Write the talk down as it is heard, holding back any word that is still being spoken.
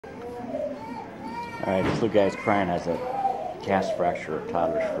All right, this little guy's crying has a cast fracture or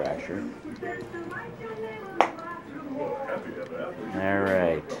toddler's fracture. All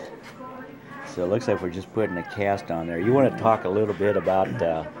right. So it looks like we're just putting a cast on there. You want to talk a little bit about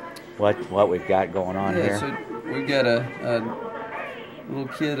what we've got going on here? So we've got a little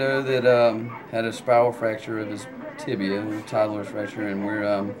kiddo that had a spiral fracture of his tibia, a toddler's fracture, and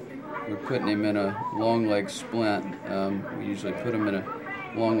we're putting him in a long leg splint. We usually put him in a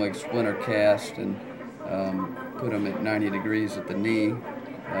long leg splinter cast and put him at 90 degrees at the knee,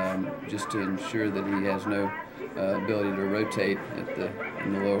 just to ensure that he has no ability to rotate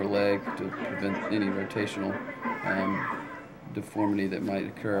in the lower leg to prevent any rotational deformity that might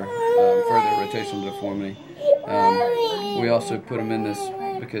occur, further rotational deformity. We also put him in this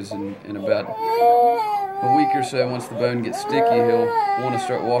because in about a week or so, once the bone gets sticky, he'll want to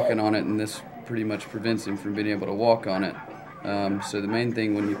start walking on it, and this pretty much prevents him from being able to walk on it. So the main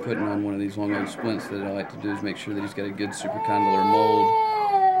thing when you're putting on one of these long leg splints that I like to do is make sure that he's got a good supracondylar mold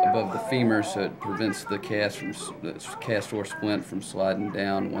above the femur, so it prevents the cast or splint from sliding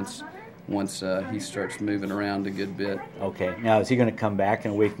down once he starts moving around a good bit. Okay. Now is he going to come back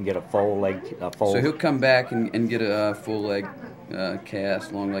and we can get a full leg? So he'll come back and get a full leg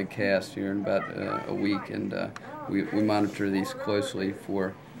cast, long leg cast here in about a week, and we monitor these closely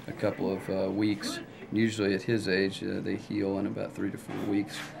for a couple of weeks. Usually at his age, they heal in about 3 to 4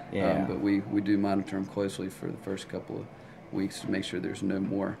 weeks. Yeah. But we do monitor them closely for the first couple of weeks to make sure there's no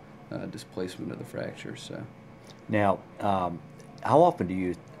more displacement of the fracture. So. Now, how often do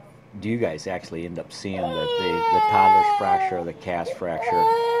you guys actually end up seeing the toddler's fracture or the cast fracture?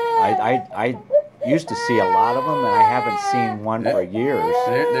 I used to see a lot of them, and I haven't seen one for years.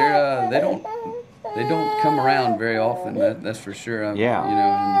 They don't come around very often. That's for sure. Yeah. You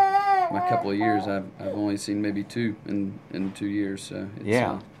know, in my couple of years, I've only seen maybe 2 in 2 years. So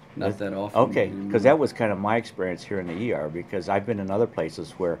it's, not that often. Okay, because that was kind of my experience here in the ER, because I've been in other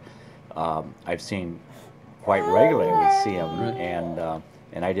places where I've seen quite regularly I would see them, right.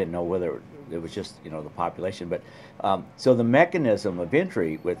 And I didn't know whether it was just the population. But so the mechanism of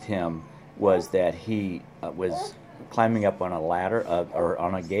injury with him was that he was climbing up on a ladder or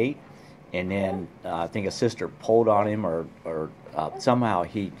on a gate, and then I think a sister pulled on him, or somehow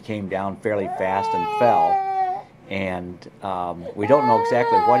he came down fairly fast and fell. And we don't know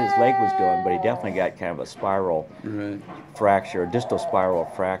exactly what his leg was doing, but he definitely got kind of a spiral fracture, distal spiral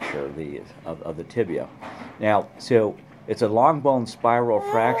fracture of the tibia. Now, so it's a long bone spiral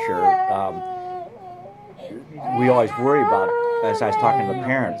fracture. We always worry about, as I was talking to the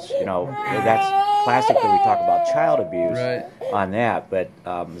parents, that's classically we talk about child abuse on that, but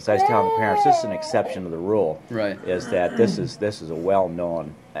as I was telling the parents, this is an exception to the rule. Right. Is that this is a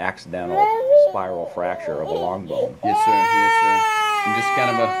well-known accidental spiral fracture of a long bone. Yes, sir. Yes, sir. And just kind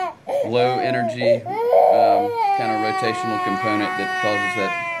of a low energy, kind of rotational component that causes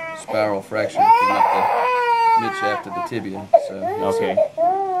that spiral fracture from up the mid shaft of the tibia. So yes, okay.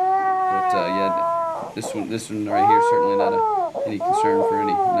 But yeah, this one right here certainly not any concern for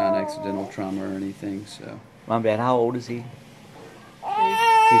any non-accidental trauma or anything. So. Mom, Dad, how old is he? He's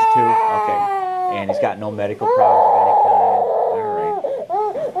 2. Okay. And he's got no medical problems of any kind.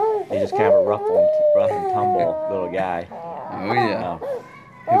 He's just kind of a rough and tumble little guy. Oh yeah.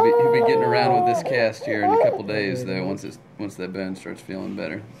 He'll be getting around with this cast here in a couple days, though. Once that bone starts feeling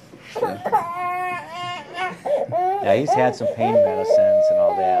better. So. Yeah, he's had some pain medicines and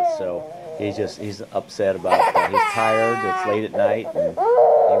all that, so he's upset about that. He's tired. It's late at night, and he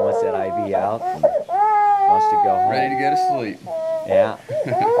wants that IV out and wants to go home. Ready to go to sleep. Yeah.